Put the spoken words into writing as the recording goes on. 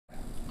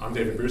I'm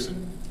David Brussin.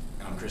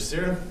 And I'm Chris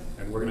Cera.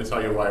 And we're going to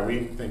tell you why we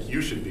think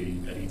you should be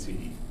at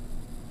ETE.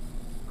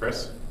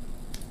 Chris?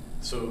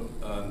 So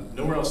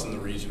nowhere else in the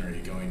region are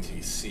you going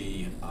to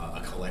see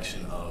a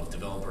collection of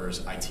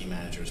developers, IT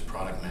managers,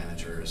 product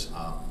managers,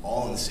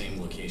 all in the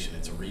same location.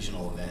 It's a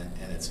regional event,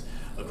 and it's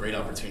a great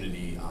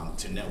opportunity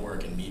to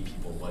network and meet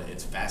people, but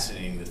it's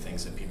fascinating the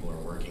things that people are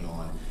working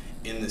on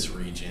in this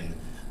region.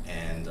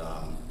 And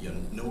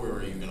nowhere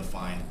are you going to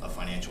find a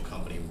financial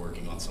company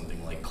working on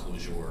something like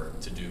Clojure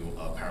to do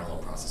parallel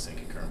processing,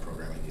 concurrent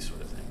programming, these sort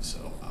of things.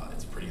 So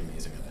it's a pretty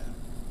amazing event.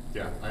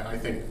 Yeah, I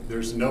think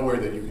there's nowhere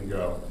that you can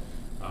go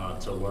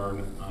to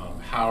learn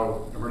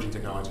how emerging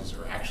technologies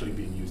are actually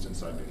being used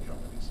inside big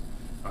companies.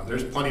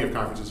 There's plenty of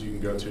conferences you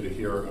can go to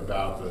hear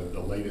about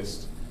the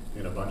latest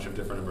in a bunch of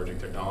different emerging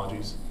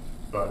technologies,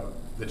 but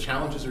the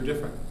challenges are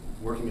different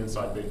working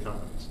inside big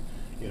companies.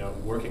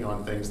 Working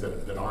on things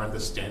that aren't the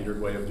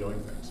standard way of doing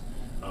things.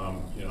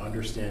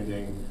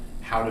 Understanding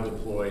how to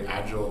deploy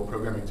agile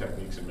programming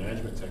techniques and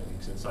management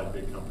techniques inside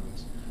big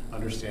companies.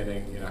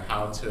 Understanding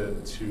how to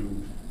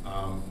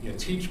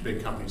teach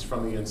big companies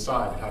from the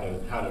inside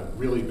how to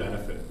really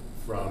benefit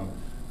from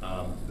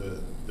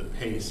the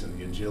pace and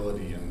the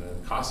agility and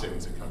the cost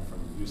savings that come from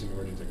using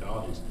emerging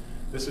technologies.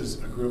 This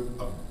is a group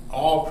of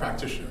all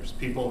practitioners,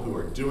 people who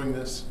are doing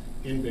this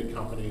in big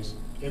companies,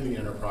 in the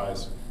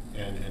enterprise,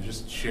 and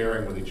just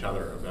sharing with each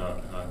other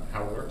about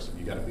how it works, and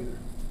you got to be there.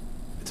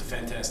 It's a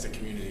fantastic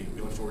community.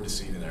 We look forward to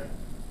seeing you there.